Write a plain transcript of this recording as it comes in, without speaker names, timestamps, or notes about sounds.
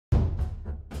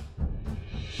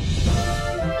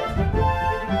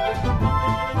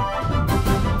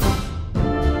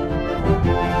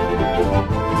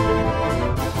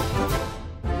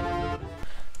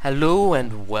Hello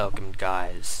and welcome,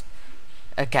 guys.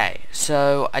 Okay,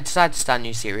 so I decided to start a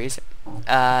new series.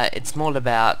 It's more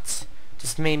about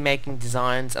just me making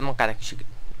designs. I'm not gonna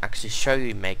actually show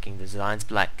you making the designs,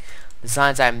 but like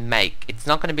designs I make. It's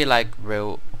not gonna be like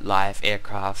real life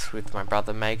aircraft with my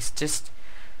brother makes. Just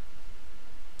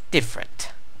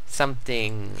different.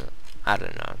 Something, I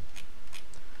don't know.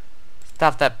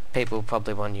 Stuff that people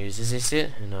probably won't use. Is this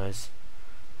it? Who knows?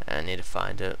 I need to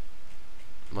find it.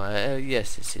 Well,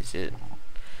 yes, this is it.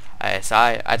 So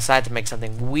I decided to make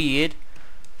something weird.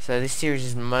 So this series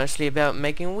is mostly about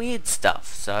making weird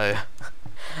stuff. So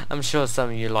I'm sure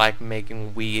some of you like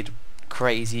making weird,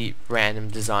 crazy, random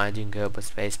designs in Kerbals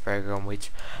space program, which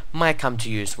might come to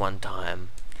use one time.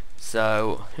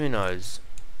 So who knows?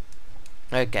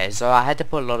 Okay, so I had to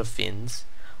put a lot of wings,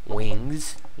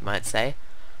 you might say,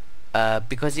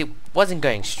 because it wasn't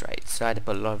going straight. So I had to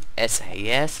put a lot of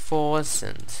SAS force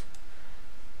and.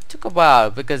 Took a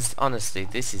while because honestly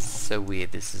this is so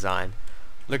weird, this design.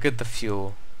 Look at the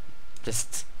fuel,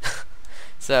 just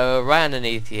so right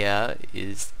underneath here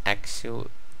is actual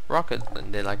rockets,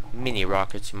 and they're like mini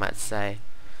rockets, you might say.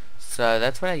 So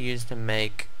that's what I used to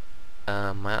make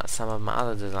some of my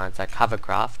other designs, like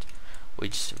hovercraft,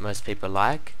 which most people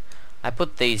like. I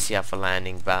put these here for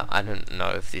landing, but I don't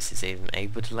know if this is even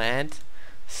able to land,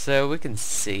 so we can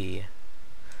see.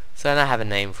 So I don't have a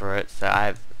name for it,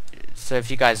 so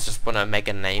if you guys just want to make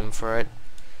a name for it,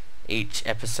 each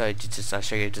episode I'll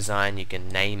show you a design, you can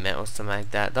name it or something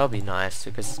like that. That'll be nice,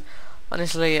 because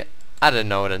honestly I don't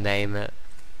know what to name it.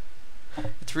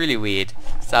 It's really weird.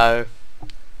 So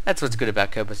that's what's good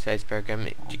about Kerbals Space Program.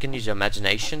 You can use your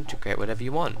imagination to create whatever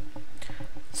you want.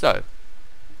 So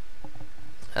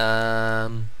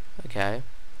okay.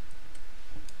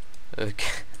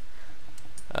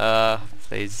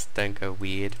 Please don't go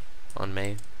weird on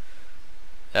me.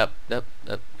 Up,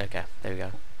 okay, there we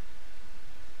go.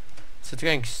 So it's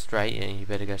going straight, and you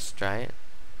better go straight.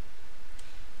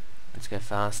 Let's go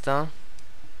faster.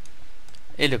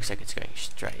 It looks like it's going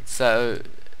straight. So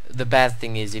the bad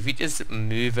thing is if you just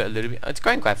move it a little bit, it's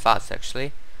going quite fast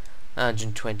actually.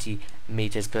 120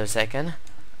 meters per second.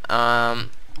 Not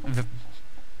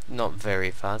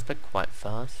very fast, but quite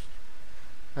fast.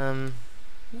 Yeah,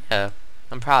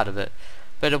 I'm proud of it.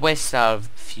 But it wastes out of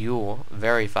fuel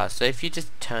very fast. So if you just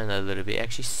turn it a little bit, it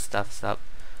actually stuffs up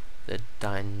the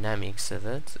dynamics of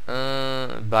it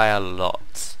by a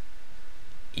lot.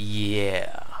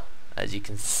 Yeah, as you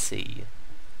can see,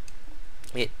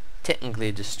 it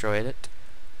technically destroyed it.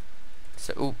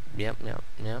 So, oh, yep.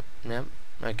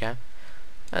 Okay,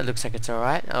 that looks like it's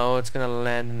alright. Oh, it's gonna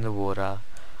land in the water.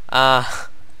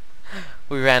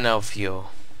 We ran out of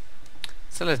fuel.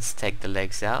 So let's take the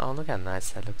legs out. Oh, look how nice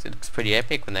that looks. It looks pretty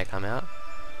epic when they come out.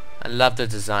 I love the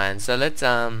design. So let's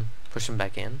push them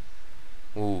back in.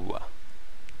 Ooh,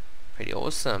 pretty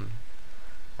awesome.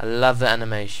 I love the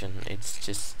animation. It's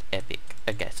just epic.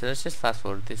 Okay, so let's just fast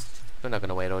forward this. We're not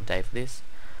gonna wait all day for this.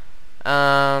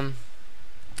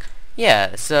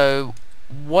 Yeah. So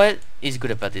what is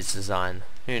good about this design?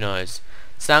 Who knows?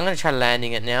 So I'm gonna try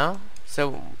landing it now.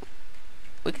 So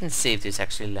we can see if this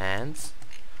actually lands.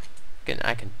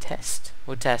 I can test.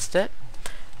 We'll test it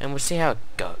and we'll see how it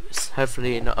goes.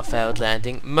 Hopefully not a failed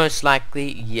landing. Most likely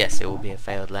yes, it will be a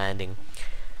failed landing,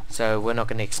 so we're not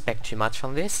going to expect too much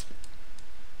from this.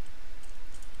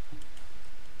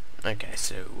 Okay,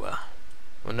 so well,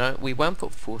 no, we won't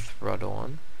put full throttle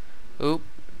on. Oop,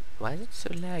 why is it so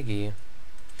laggy?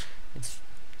 It's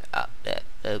up there.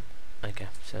 Oh, okay,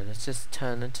 so let's just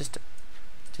turn it just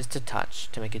a touch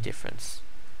to make a difference.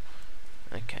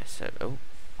 Okay, so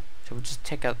so we'll just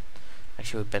take out.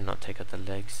 Actually, we better not take out the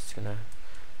legs. It's gonna.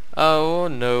 Oh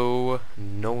no!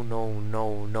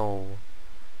 No!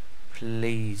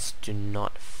 Please do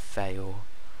not fail.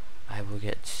 I will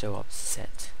get so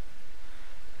upset.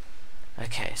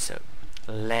 Okay, so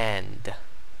land.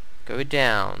 Go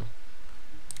down.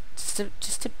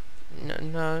 Just a.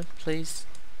 No, please,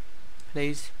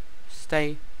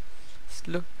 stay.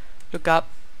 Look up.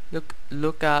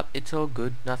 Look up. It's all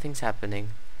good. Nothing's happening.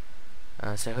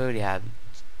 So who do you have?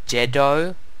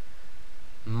 Jedo,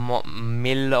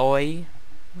 Milloy,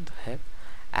 what the heck?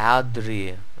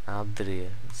 Aldri.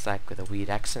 It's like with a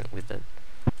weird accent with it.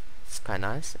 It's quite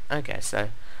nice. Okay, so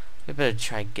we better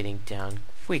try getting down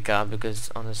quicker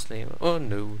because honestly, oh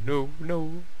no.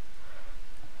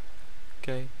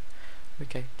 Okay,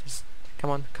 just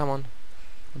come on,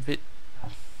 a bit.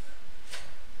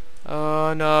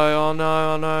 Oh no.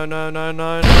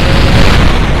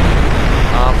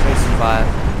 Oh, please survive.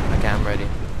 Okay, I'm ready.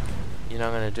 You know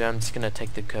what I'm gonna do? I'm just gonna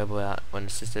take the Kerbal out when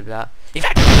it's just about.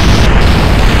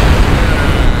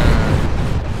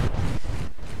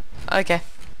 Okay.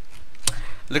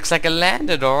 Looks like it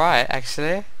landed alright,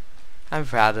 actually. I'm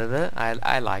proud of it.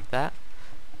 I like that.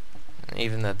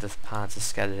 Even though the parts are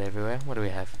scattered everywhere. What do we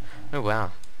have? Oh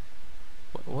wow.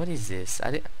 What is this?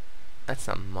 That's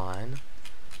not mine.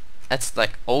 That's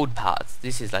like old parts.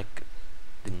 This is like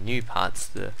the new parts,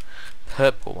 the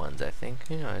purple ones, I think.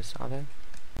 Who knows? Are they?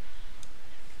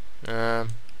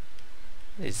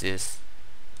 What is this?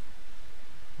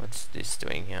 What's this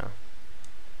doing here?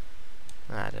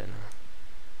 I don't know.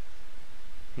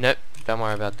 Nope, don't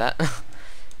worry about that.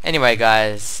 Anyway,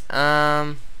 guys,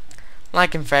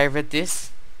 like and favorite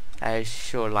this. I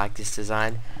sure like this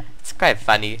design. It's quite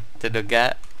funny to look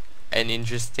at and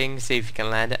interesting. See if you can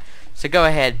land it. So go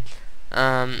ahead,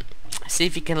 see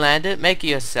if you can land it. Make it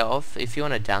yourself. If you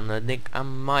want to download link, I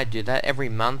might do that every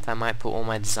month. I might put all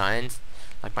my designs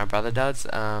like my brother does.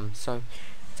 So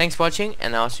thanks for watching,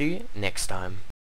 and I'll see you next time.